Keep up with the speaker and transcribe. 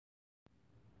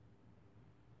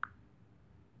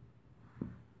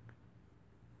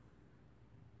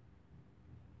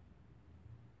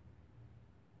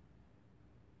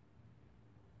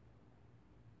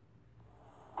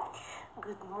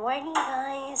Good morning,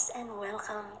 guys, and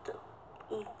welcome to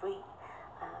April.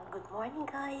 Good morning,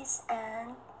 guys,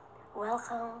 and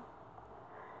welcome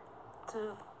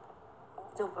to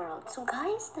the world. So,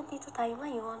 guys, nandito tayo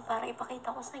ngayon para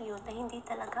ipakita ko sa iyo na hindi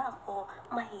talaga ako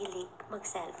mahilig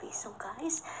mag-selfie. So,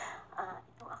 guys,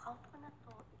 itong account ko na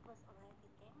to, it was already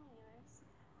 10 years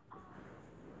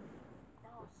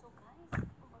now. So, guys,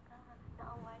 kumbaga,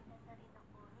 na-award na rin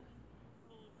ako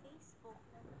ni Facebook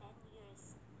ng 10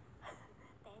 years.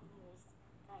 10 years,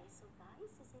 guys. So, guys,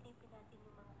 sisilipin natin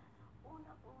yung mga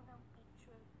unang-unang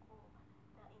picture ko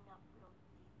na in-upload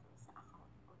dito sa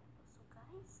account ko na to. So,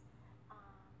 guys,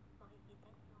 makikita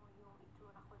nyo yung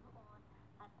itsura ko noon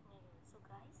at ngayon. So,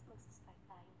 guys, mag-start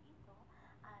tayo dito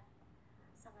at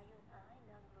sa ngayon ay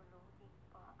naglo-loading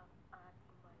pa ang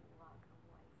ating maliwagang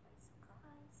wifi. So,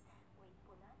 guys, wait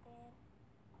po natin.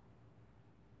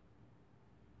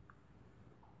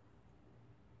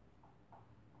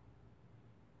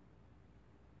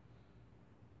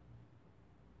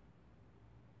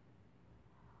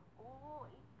 Oo,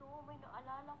 ito, may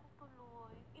naalala ko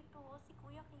tuloy. Ito, si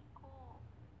Kuya Kiko.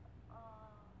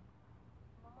 Ah,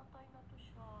 namatay na to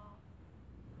siya.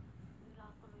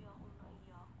 Bigla tuloy akong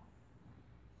naiyak.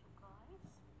 So guys,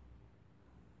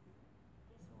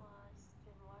 this was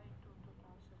January 2,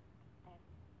 2010.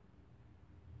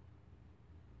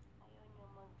 Ayaw niya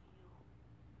mag-view.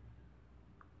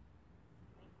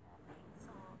 Wait natin.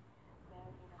 So,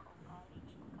 meron din akong college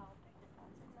encounter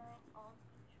 2009. All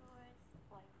pictures.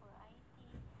 Y for IT.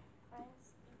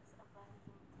 Friends, it's a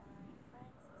bonding time.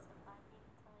 Friends, it's a bonding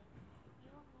time.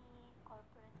 Yumi,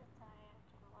 corporate attire,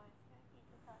 January 30,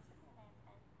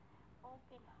 2011.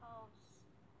 Open house.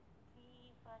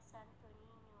 Viva Santo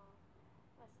Niño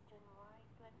was January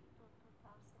 22,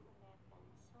 2011.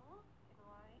 So,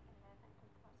 January 11,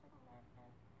 2011.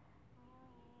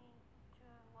 New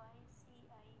Year,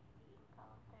 YCIT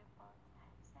encounter part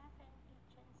 7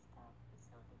 kitchen stuff,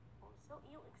 exotic post. So,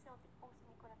 yung exotic post,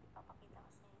 hindi ko natin papakita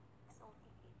kasi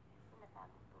exotic eh.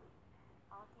 Tinatago to eh.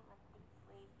 Outing at deep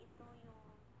wave. Ito yung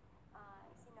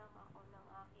sinama ko ng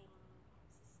aking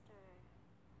sister,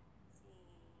 si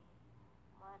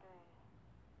mother.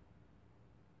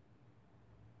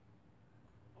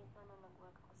 Ito nung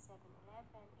nag-work ako sa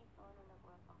 7-Eleven. Ito nung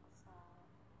nag-work ako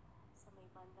sa may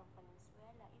bandang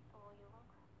Valenzuela. Ito yung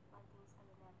banding sa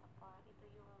Luneta Park. Ito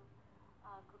yung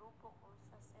grupo ko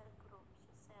sa cell group,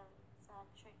 sa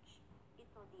church.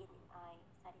 Ito DNI.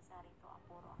 Sari-sari to.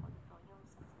 Apuro ako dito. Yung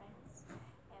sa Friends,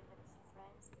 Everest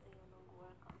Friends. Ito yung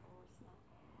nag-work ako sa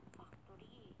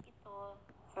factory. Ito,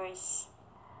 first,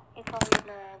 ito yung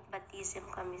nag-baptism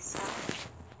kami sa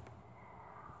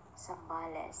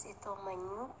Zambales. Ito, may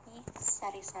new peaks,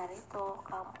 sari-sari to,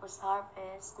 campus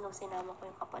harvest, nung sinama ko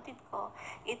yung kapatid ko.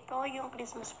 Ito yung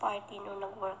Christmas party nung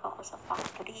nag-work ako sa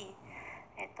factory.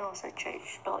 Ito, sa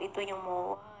church to. Ito yung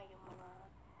MOA, yung mga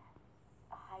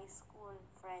high school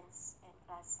friends and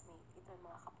classmates. Ito yung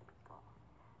mga kapatid ko.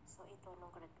 So, ito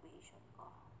nung graduation ko.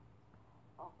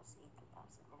 August 8,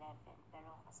 2011.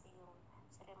 Pero kasi yung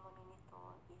ceremony nito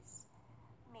is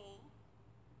May.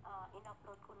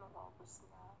 In-upload ko nung August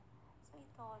na. So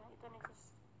ito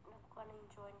nagkuha na yung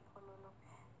journey ko nung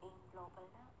in global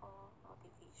na ako,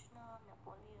 motivational,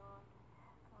 Napoleon.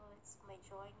 So it's my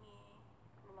journey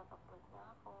nung nag-upload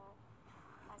na ako.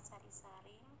 At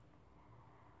sari-saring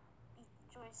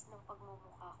pictures ng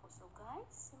pagmumukha ko. So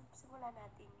guys, simulan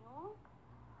natin yung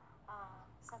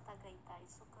sa Tagaytay.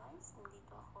 So guys,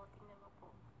 nandito ako. Tingnan mo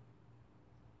po.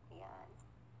 Ayan.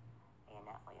 Ayan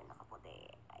na ako yung nakaputi.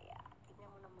 Ayan.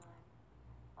 Tingnan mo naman.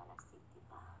 Palastig,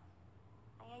 diba?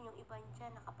 Ayan, yung iba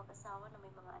dyan, nakapag-asawa na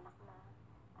may mga anak na.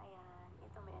 Ayan,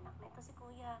 ito may anak na. Ito si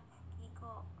Kuya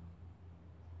Kiko.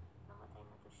 Namatay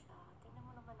na to siya. Tingnan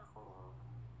mo naman ako, oh.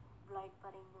 Blurred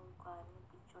pa rin yung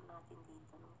picture natin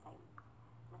dito nung time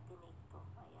na tinake to.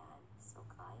 Ayan. So,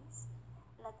 guys,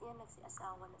 lahat yan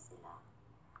nagsi-asawa na sila.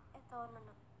 Ito, na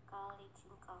nag-college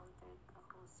encounter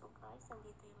ako. So, guys,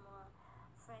 nandito yung mga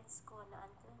friends ko na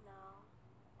until now,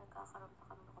 nagkakaroon pa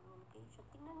kami ng communication.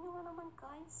 Tingnan nyo nga naman,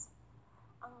 guys.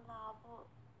 Ang labo.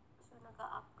 So,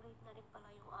 nag-upgrade na rin pala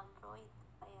yung Android.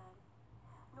 Ayan.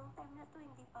 Nung time na to,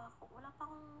 hindi pa ako, wala pa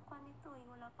akong nito eh.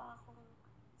 Wala pa akong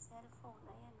cellphone.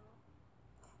 Ayan, oh.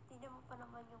 Tignan mo pa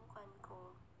naman yung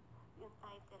ko. Yung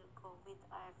title ko, with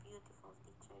our beautiful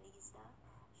teacher Lisa.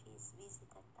 She's busy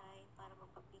that time para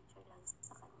magpa-picture lang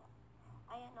sa kanya.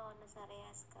 Ayan, oh. Nasa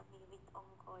rehas kami with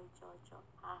Ongkoy Jojo.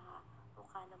 Haha.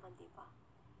 Mukha naman, diba?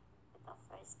 Ito,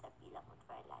 first step bilang mo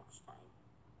for lunchtime.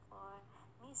 For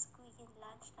Miss Queen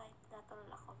lunchtime, natural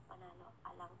akong panalo.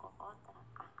 Alang ko kontra.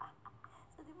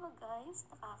 So, di ba guys,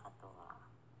 nakakatuwa.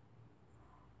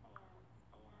 Ayan,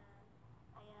 ayan.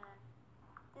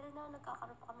 ayun na,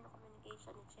 nagkakaroon pa kami ng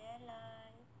communication ni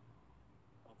Jelay.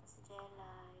 Ito si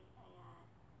Jelay. Ayan.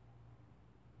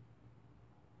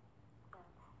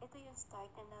 Ito yung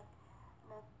start na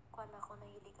nagkuhan ako,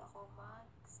 nahilig ako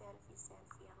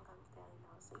mag-selfie hanggang till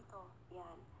now. So ito,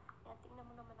 yan. Yan, tingnan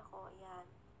mo naman ako, ayan.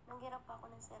 Nanghirap pa ako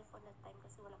ng cellphone that time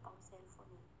kasi wala pang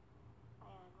cellphone eh.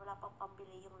 Ayan, wala pang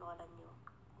pambili yung lola nyo.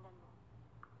 Tingnan mo.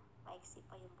 Maiksi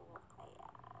pa yung buhok.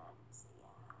 Ayan. So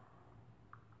yan.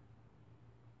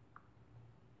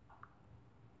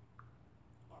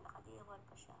 Ayan, nakadiwan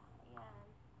pa siya. Ayan.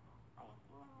 Ayan,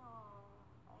 tingnan mo.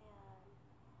 Ayan.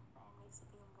 Ayan, maiksi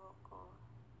pa yung buhok ko.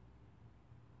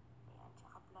 Ayan,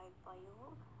 tsaka blurred pa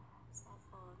yung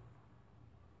cellphone.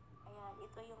 Ayan,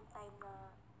 ito yung time na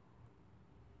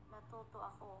natuto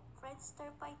ako.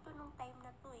 Friendster pa ito nung time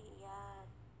na to eh. Ayan.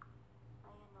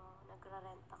 Ayan o,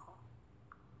 nagra-rent ako.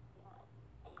 Ayan.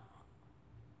 Ayan.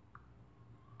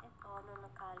 Ito, nung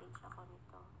nag-college ako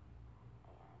nito.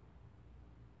 Ayan.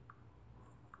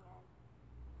 Ayan.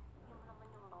 Yung naman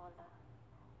yung lola.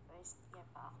 First year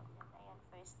pa ako niyan. Ayan,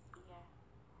 first year.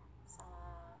 Sa,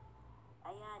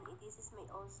 ayan, this is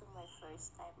also my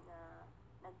first time na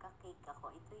nagka-cake ako.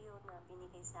 Ito yung na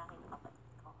binigay sa akin ng kapatid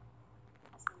ko.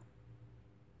 Kasi,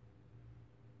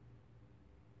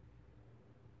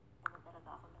 ano talaga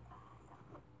ako naghahanap.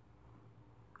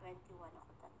 21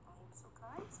 ako that time. So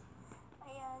guys,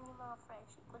 ayan yung mga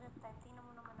friendship ko that time. Tingnan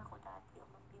mo naman ako dati yung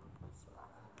mag-pimples pa.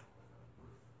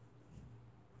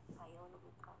 Ayaw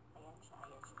lumita. Ayan siya,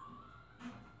 ayan siya.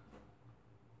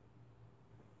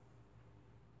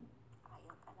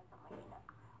 Ayaw talaga, mahina.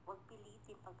 Huwag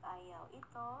pilitin pag ayaw.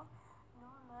 Ito, no,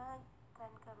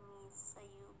 nagkan kami sa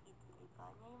UP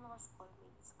Diliban. Yan yung mga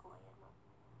schoolmates ko. Ayan o.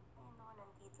 Ayan o,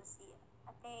 nandito si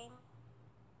Ateng.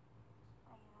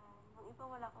 Ayan. Yung iba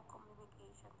wala akong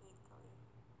communication dito eh.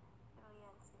 Pero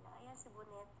yan sila. Ayan si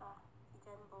Boneta. Si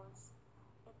John Bones.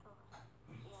 Ito.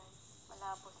 Ayan.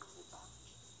 Malabot yung iba.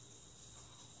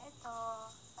 Ito.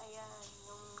 Ayan.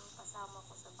 Yung kasama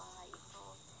ko sa bahay. Ito.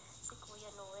 Si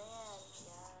Kuya Noel.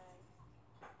 Ayan.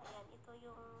 Ayan. Ito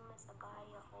yung nasa bahay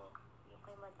ako. Yung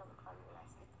kay Madam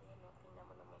Carlas. Ito yun. Tingnan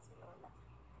mo naman si Lola.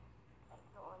 Ay,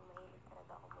 noon. Mahilig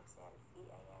talaga ako mag-selfie.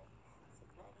 Ayan. Si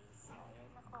Clarissa.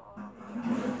 Ayan ako. Ayan,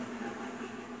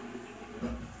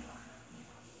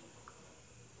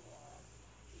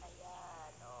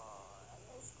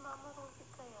 ayan si Mama Rosie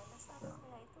kaya. Nasaan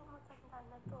kaya? Ito matanda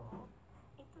na to,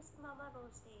 Ito si Mama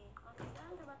Rosie.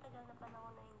 Matagal na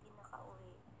panahon na hindi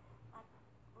nakauwi. At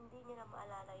hindi niya na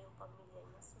maalala yung pamilya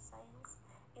niya. So, science,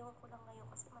 ewan ko lang ngayon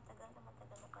kasi matagal na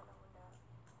panahon na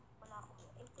wala akong.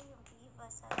 Ito yung Viva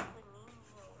Santo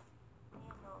Niño.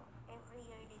 Ayan o, every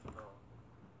year dito.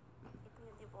 Ito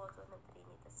yung deboto ng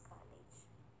Trinitas College.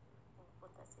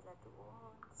 Pupunta sila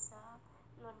doon sa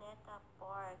Luneta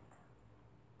Park.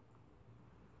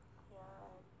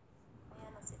 Ayan.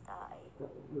 Ayan o si Tay.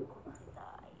 Si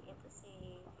Tay. Ito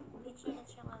si teacher na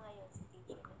siya nga ngayon. Si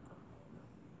teacher na to.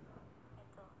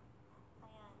 Ito.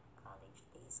 Ayan. College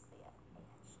days ko yan.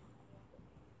 Ayan siya. Ayan.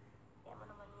 Ayan mo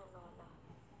naman yung lola.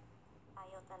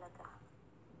 Ayaw talaga.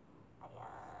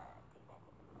 Ayan. Tignan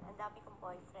mo naman. Ang dami kong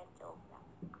boyfriend. Joke lang.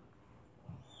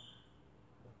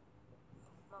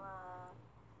 Mga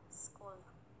school.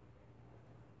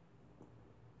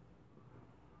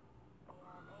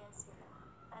 Ayan. Ayan sila.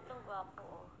 Lahat ng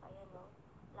gwapo Ayan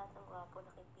lahat ng gwapo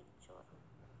nakipicture.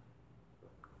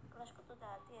 Crush ko to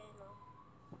dati Ayan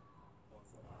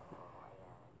sila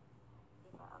ayan.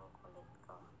 Diba ang kulit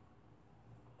ko.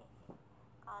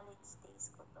 College days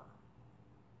ko to.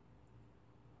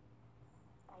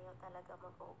 Ayaw talaga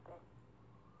mag-open.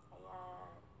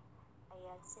 Ayan.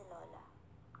 Ayan si Lola.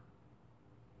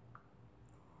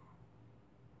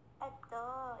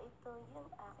 Ito yung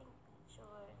aking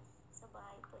picture sa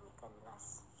bahay ko ni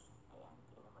Canlas. Ayan,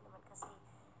 tingnan mo naman kasi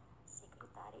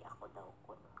secretary ako daw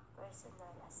ko,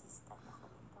 personal assistant ako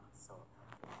nito. So,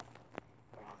 lahat ng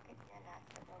racket niya, lahat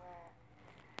ng mga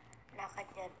lakad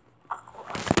niya, ako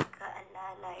ang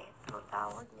nagkaalalay. Ito,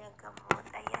 tawag niya gamot.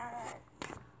 Ayan.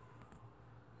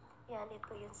 Yan,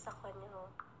 ito yung sa kanya.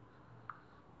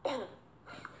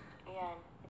 Ayan,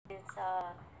 ito yung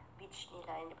sa beach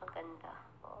nila. Hindi pa ganda.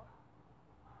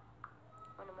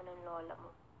 Ano naman ang lola mo?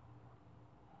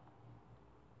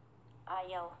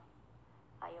 Ayaw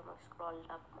mag-scroll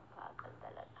up, magkagal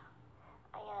talaga.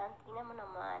 Ayan, tingnan mo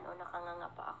naman,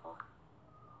 nakanganga pa ako.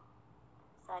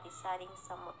 Sari-saring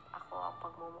samot ako ang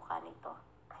pagmumukha nito.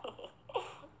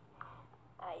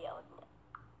 Ayaw niya.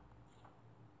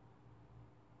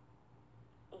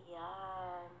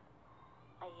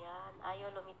 Ayan, ayaw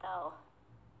lumitaw.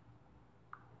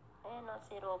 Ayan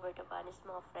si Robert Abanis,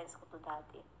 mga friends ko to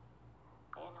dati.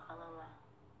 Ayan, nakanganga.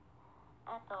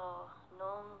 Ato,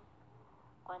 nung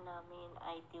kuha namin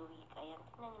IT week, ayan,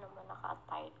 tingnan nyo naman,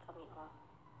 naka-attired kami,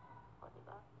 o,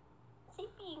 diba? Si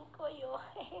Pinko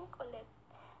yun, kulit.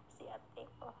 Si ate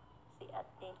ko, si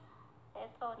ate.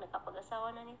 Eto,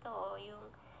 nagkapag-asawa na nito, yung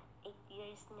 8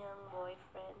 years niyang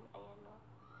boyfriend, ayan,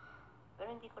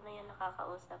 Pero hindi ko na yan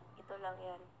nakakausap, ito lang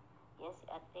yan. Yan si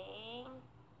ating,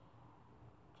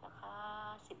 tsaka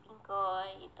si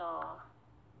Pinkoy, ito.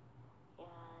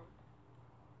 Yan.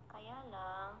 Kaya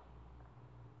lang,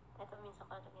 eto minsan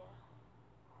ko niya,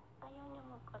 ayaw niya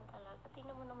mag-con talaga.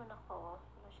 Tingnan mo naman ako,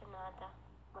 ilusyonada.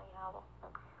 May hawak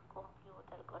ng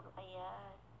computer ko. Ano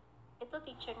kaya? Ito,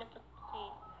 teacher na to.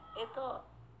 Ito,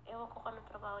 ewan ko kung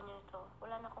anong trabaho niya ito.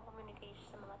 Wala na akong communication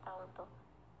sa mga taong to.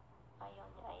 Ayaw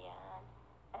niya, ayan.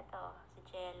 Ito, si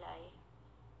Jelay.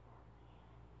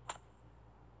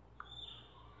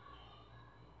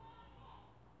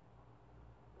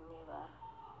 Diba?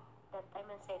 That time,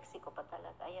 ang sexy ko pa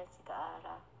talaga. Ayan, si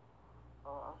Kaara.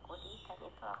 Ang kulitan.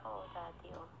 Ito ako,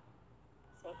 dati,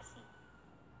 Sexy.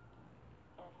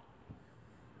 Yan.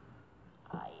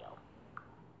 Ayaw.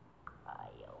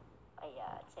 Ayaw.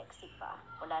 Ayan, sexy pa.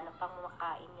 Wala na pang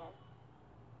makain yan.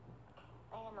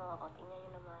 Ayan, tingnan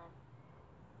nyo naman.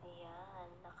 Ayan,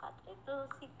 ito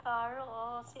si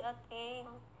Caro, si Ateng.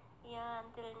 Yan,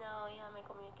 till now, yan, may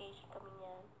communication kami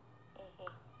yan. Jelay.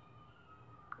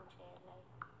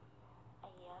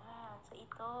 Ayan, so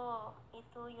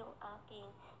ito yung aking,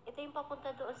 ito yung papunta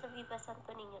doon sa Viva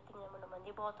Santo Niño. Tingnan mo naman,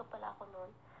 deboto pala ako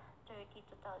noon,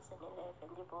 2011,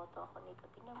 deboto ako nito.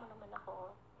 Tingnan mo naman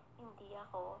ako, hindi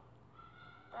ako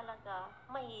talaga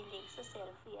mahilig sa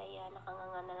selfie. Ayan,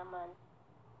 nakanganga na naman.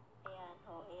 Ayan,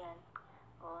 ayan.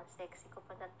 Sexy ko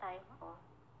pa that time,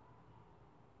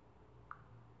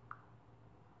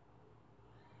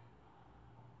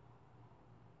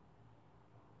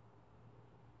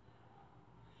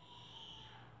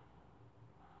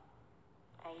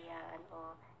 Ayan,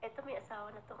 Ito may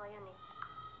asawa na to ngayon,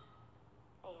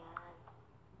 Ayan.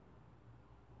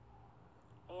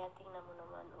 Ayan, tingnan mo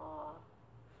naman,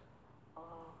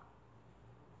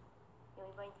 Yung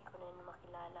iba hindi ko na yun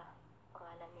makilala.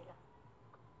 Pangalan nila.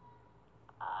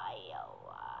 Ayaw.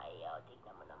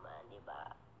 Tingnan mo naman, di ba?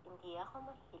 Hindi ako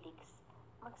mahilig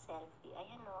mag-selfie.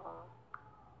 Ayan,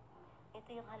 Ito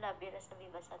yung halabira sa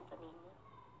Viva Santo Niño.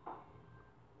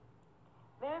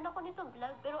 Meron ako nito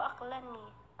vlog, pero aklan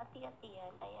Ati-ati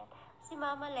yan. Ayan. Si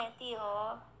Mama Letty,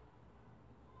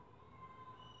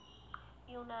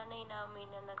 Yung nanay namin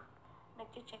na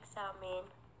nag-check sa amin.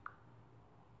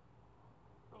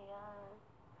 Ayan.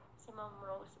 Si Ma'am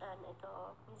Rose Ann,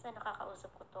 ito. Minsan nakakausap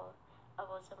ko to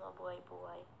about sa mga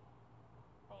buhay-buhay.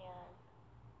 Ayan.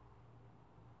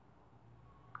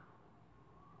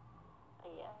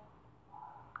 Ayan.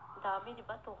 Ang dami, di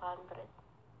ba? 200.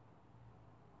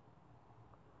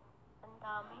 Ang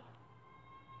dami.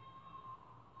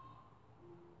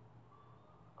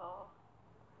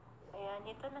 Ayan.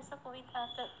 Ito nasa Kuwait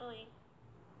ata to,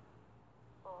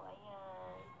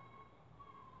 ayan.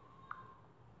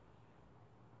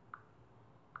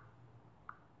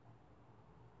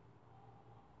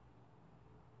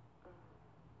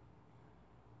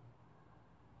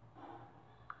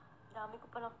 Dami ko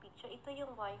palang picture. Ito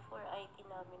yung Y4IT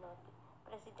namin,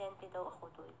 Presidente daw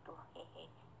ako ito. Hehe.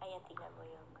 Ayan, tingnan mo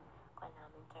yung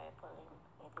namin tarpaulin.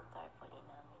 Ito tarpaulin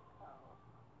namin.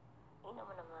 Tingnan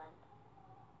mo naman.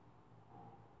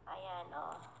 Ayan,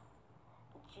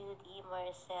 Judy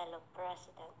Marcelo,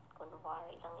 President.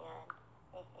 Kunwari lang yan.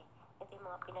 Hehe. Ito yung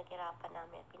mga pinaghirapan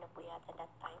namin at pinabuyatan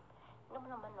that time. Tingnan mo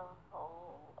naman,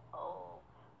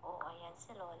 ayan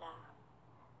si Lola.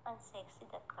 Ang sexy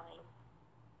that time.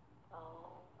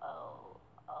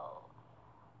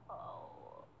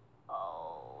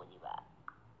 Diba?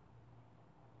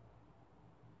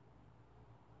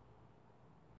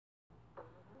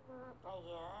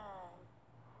 Ayan.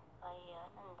 Ayan,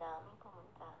 ang daming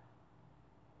pumunta.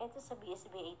 Ito sa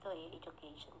BSBA to,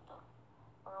 education to.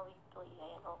 Mga week to,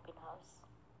 ayan, open house.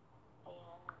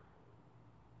 Ayan.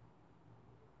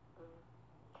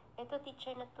 Ito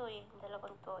teacher na to,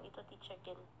 dalawang to. Ito teacher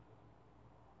din.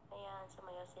 Ayan,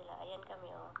 sumayaw sila. Ayan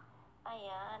kami,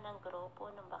 Ayan, ang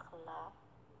grupo ng bakla.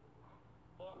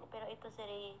 Ayan, pero ito si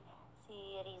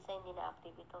Riza hindi na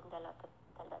active itong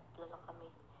dalatlo lang kami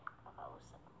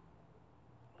kakausap.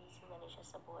 Busy na rin siya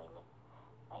sa buhay na.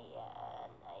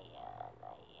 Ayan.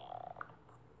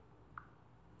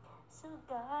 So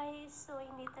guys,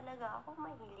 hindi talaga ako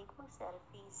mahilig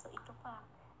mag-selfie. So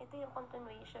ito yung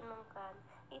continuation ng kan.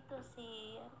 Ito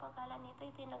ang pangalan nito,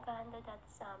 ito yung naghahanda dati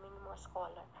sa amin yung mga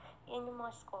scholar. Yan yung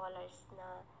mga scholars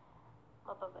na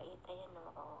mababait. Ayan,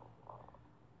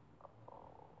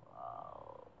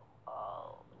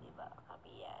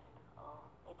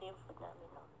 namin,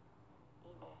 no?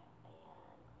 Dinner.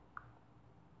 Ayan.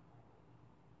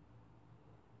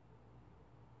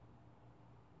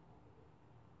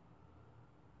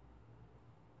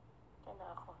 Diyan na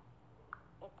ako.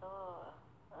 Ito,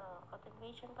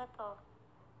 continuation ba to?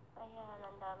 Ayan,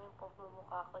 ang daming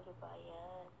pumumukha ko, diba?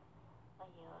 Ayan.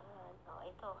 Ayan. O,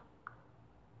 ito.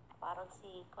 Parang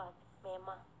si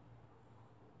Mema.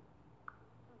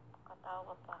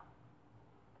 Katawa pa.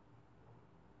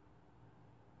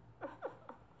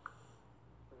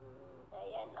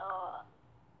 Ayan, o.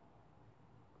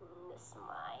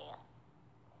 Smile.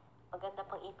 Maganda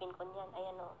pang ipin ko niyan.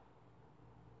 Ayan, o.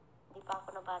 Hindi pa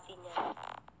ako nabati niyan.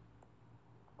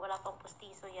 Wala pang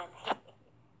pustiso yan.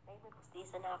 Ay, may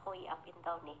pustiso na ako. I-up and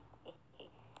down, eh.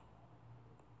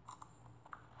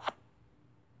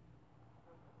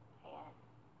 Ayan.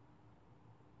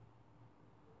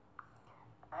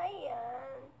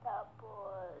 Ayan.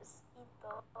 Tapos,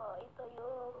 ito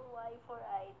yung Y for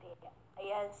ID.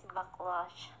 Ayan, si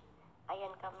Backlash.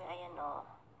 Ayan kami, ayan, o.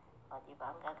 O,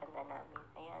 diba? Ang gaganda namin.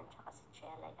 Ayan, tsaka si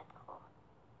Chelay at ako.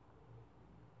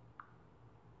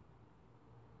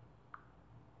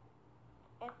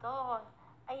 Ito,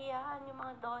 ayan, yung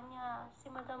mga donya. Si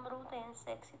Madam Ruta, yan,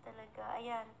 sexy talaga.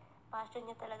 Ayan, passion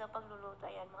niya talaga pagluluto.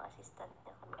 Ayan, mga assistant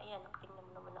niya kami. Ayan, tingnan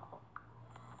mo naman ako.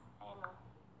 Ayan, o.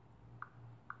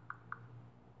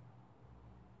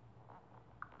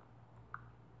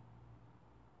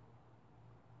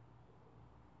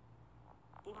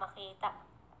 Di makita.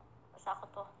 Basta ako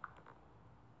to.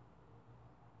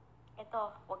 Ito,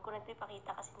 wag ko na ito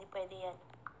ipakita kasi hindi pwede yan.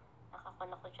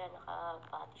 Nakakon ako dyan,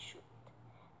 naka-body shoot.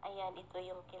 Ayan, ito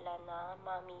yung kila na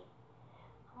mami.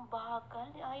 Ang bagal,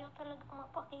 ayaw talaga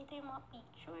mapakita yung mga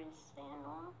pictures. Ayan,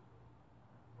 o.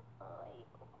 Ay,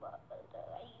 bagal.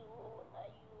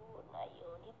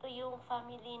 Ayun. Ito yung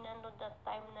family na no that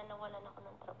time na nawalan ako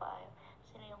ng trabaho.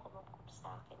 Sila yung kumukup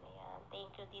sa akin. Ayan,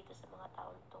 thank you dito sa mga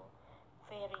taon to.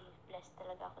 Very blessed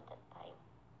talaga ako that time.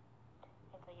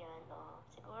 Ito yan, o.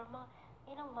 Siguro mga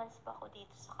ilang months pa ako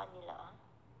dito sa kanila, ah.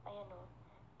 Ayan, o.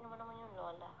 Yun mo naman yung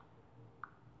lola.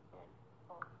 Yan,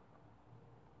 o.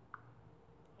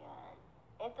 Yan.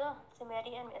 Ito, si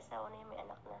Mary Ann, may asawa na yun, may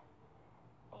anak na.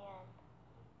 Ayan.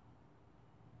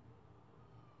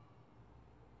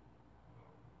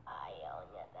 Ayaw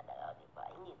niya talaga, diba?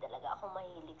 Hindi talaga ako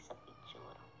mahilig sa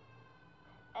picture.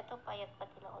 Ito, payat pa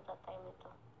din ako that time ito.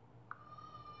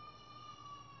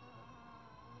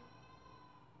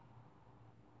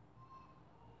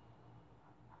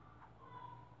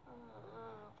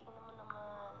 Tingnan mo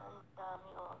naman, ang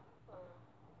dami, oh.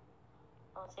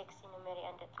 Oh, sexy ni Mary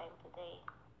Ann that time today.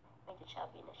 Medyo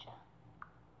chubby na siya.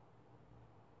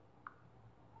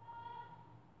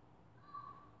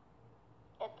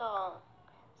 Ito,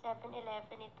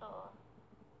 7-Eleven ito, oh.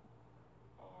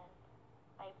 Ayan.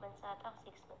 5 months ata,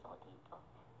 6 months ako dito.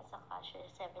 At sa cashier,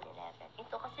 7-Eleven.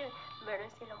 Ito kasi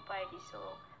meron silang party,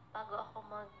 so bago ako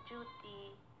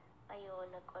mag-duty, ayun,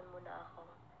 nag-on muna ako.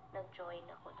 Nag-join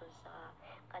ako dun sa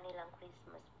kanilang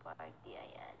Christmas party.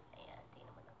 Ayan,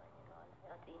 tingnan mo naman yun,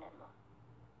 lola. O, tingnan mo.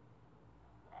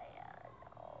 Ayan,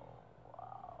 oh,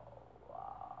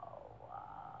 wow.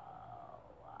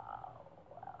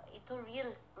 Ito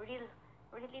real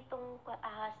itong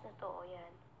ahas na to, o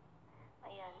yan.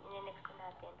 Ayan, ine-next ko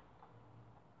natin.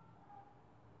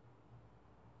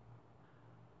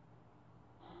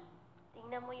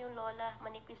 Tingnan mo yung lola,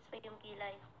 manipis pa yung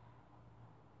kilay.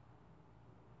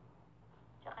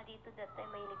 Tsaka dito that time,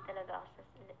 mahilig talaga ako sa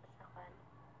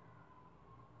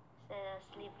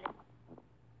sleeveless.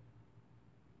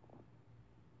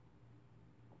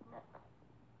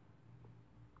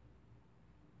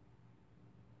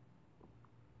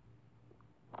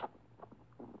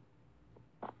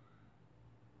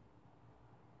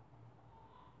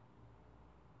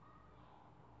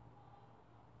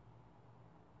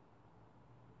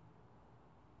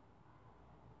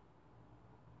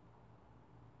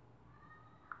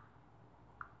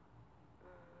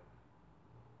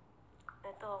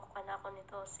 Ito, kana ko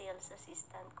nito, sales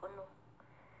assistant ko, no.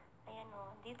 Ayan,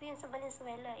 o. Dito yan sa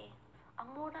Valenzuela, eh.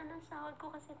 Ang mura ng sahod ko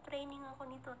kasi training ako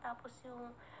nito. Tapos yung,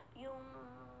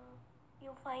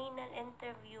 yung final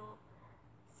interview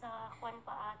sa Juan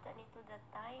pa ata nito that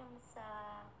time sa,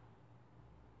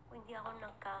 kung hindi ako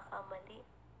nagkakamali,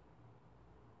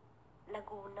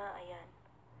 Laguna, ayan.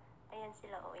 Ayan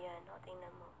sila, o, ayan, o,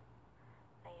 tingnan mo.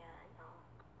 Ayan, o.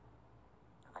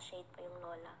 Nakashade pa yung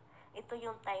lola. Ito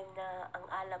yung time na ang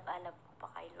alab-alab ko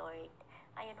pa kay Lord.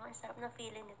 Ayan, ang sarap na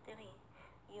feeling nito, eh.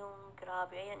 Yung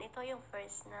grabe. Ayan, ito yung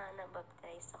first na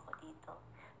nabaptize ako dito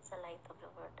sa Light of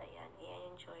the World. Ayan,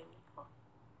 yung journey ko.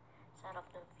 Sarap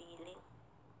ng feeling.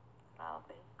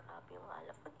 Grabe. Grabe yung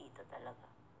alap ko dito talaga.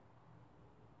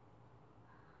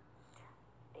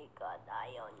 My God,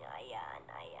 ayaw niya. Ayan,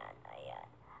 ayan, ayan.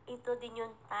 Ito din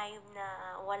yung time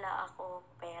na wala ako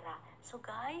pera. So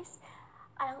guys,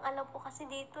 ang alam ko kasi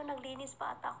dito, naglinis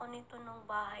pa ata ako nito ng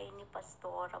bahay ni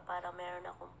Pastora para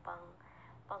meron akong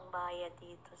pangbayad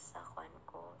dito sa kwan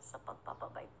ko, sa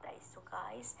pagpapabaptize. So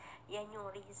guys, yan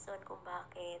yung reason kung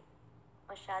bakit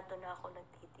masyado na ako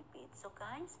nagtitipid. So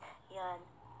guys, yan.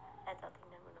 Eto,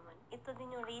 tingnan mo naman. Ito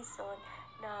din yung reason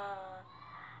na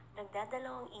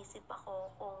nagdadalawang isip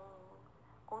ako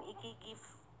kung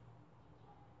i-give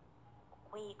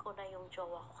way ko na yung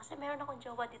jowa ko. Kasi meron akong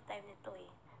jowa di time nito eh.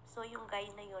 So yung guy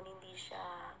na yun, hindi siya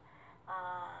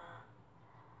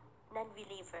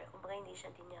non-believer. Kumbaga hindi siya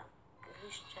din niya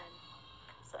Christian.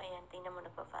 So ayan, tingnan mo,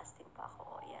 nagpa-fasting pa ako.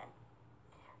 O, ayan.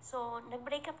 So,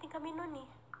 nag-break up din kami nun eh.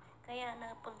 Kaya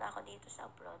napunta ako dito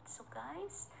sa abroad. So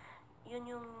guys, yun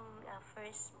yung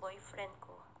first boyfriend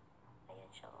ko.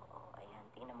 Ayan siya, oo. Ayan,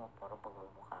 tingnan mo, puro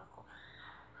pagmumukha ko.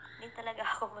 Hindi talaga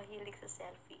ako mahilig sa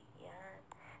selfie. Yan,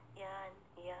 yan,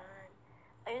 yan.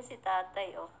 Ayun si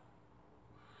tatay, oh.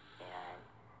 Ayan,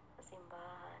 sa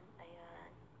simbahan.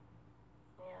 Ayan,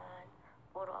 ayan.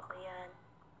 Puro ako yan.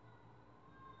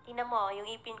 Tingnan mo, yung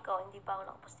ipin ko, hindi pa ako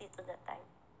nakapos dito that time.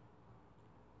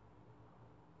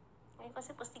 Ngayon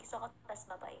kasi pustigis ako, tas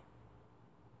babay.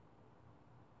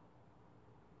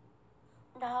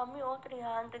 Dami oh,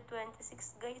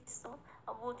 326 guys oh.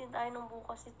 Abutin tayo ng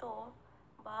bukas ito oh.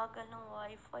 Bagal ng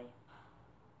wifi.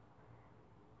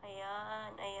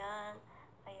 Ayan, ayan,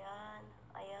 ayan,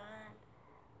 ayan.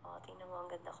 Oh, tingnan mo, ang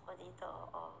ganda ko dito.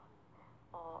 Oh,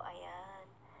 oh, ayan.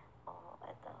 Oh,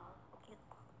 eto.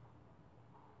 Cute.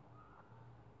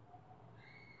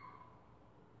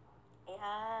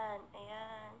 Ayan,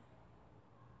 ayan.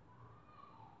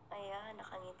 Ayan,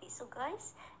 nakangiti. So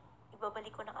guys,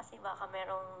 ibabalik ko na kasi baka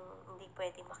merong hindi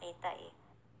pwedeng makita eh.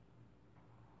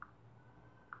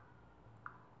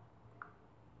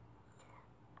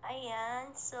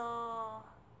 Ayan, so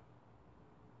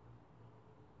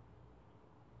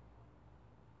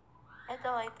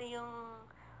ito yung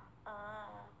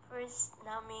first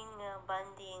naming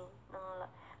bonding ng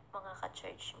mga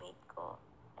ka-churchmate ko.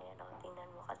 Ayan o,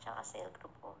 tingnan mo, tsaka cell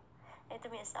group ko. Ito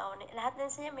may asawa na, lahat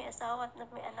din siya may asawa at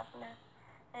may anak na.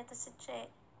 Ito si Che.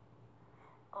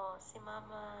 O, si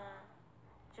Mama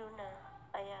Juna.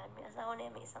 Ayan, may asawa na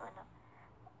yan, may isang anak.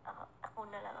 Ako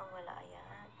na lang ang wala,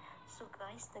 ayan. So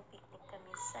guys, nag-picnic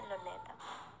kami sa Luneta.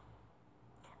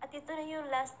 At ito na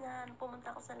yung last na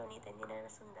pumunta ko sa Luneta, hindi na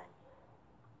nasundan.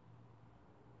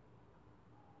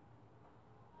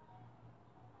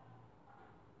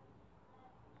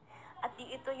 At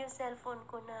ito yung cellphone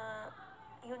ko na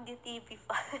yung DTV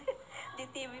pa.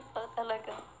 DTV pa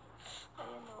talaga.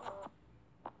 Ayan o.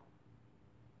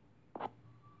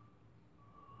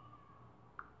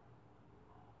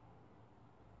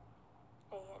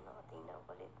 Ayan o, tingnan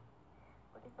ulit.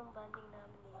 Ulit ang banding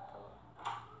namin dito.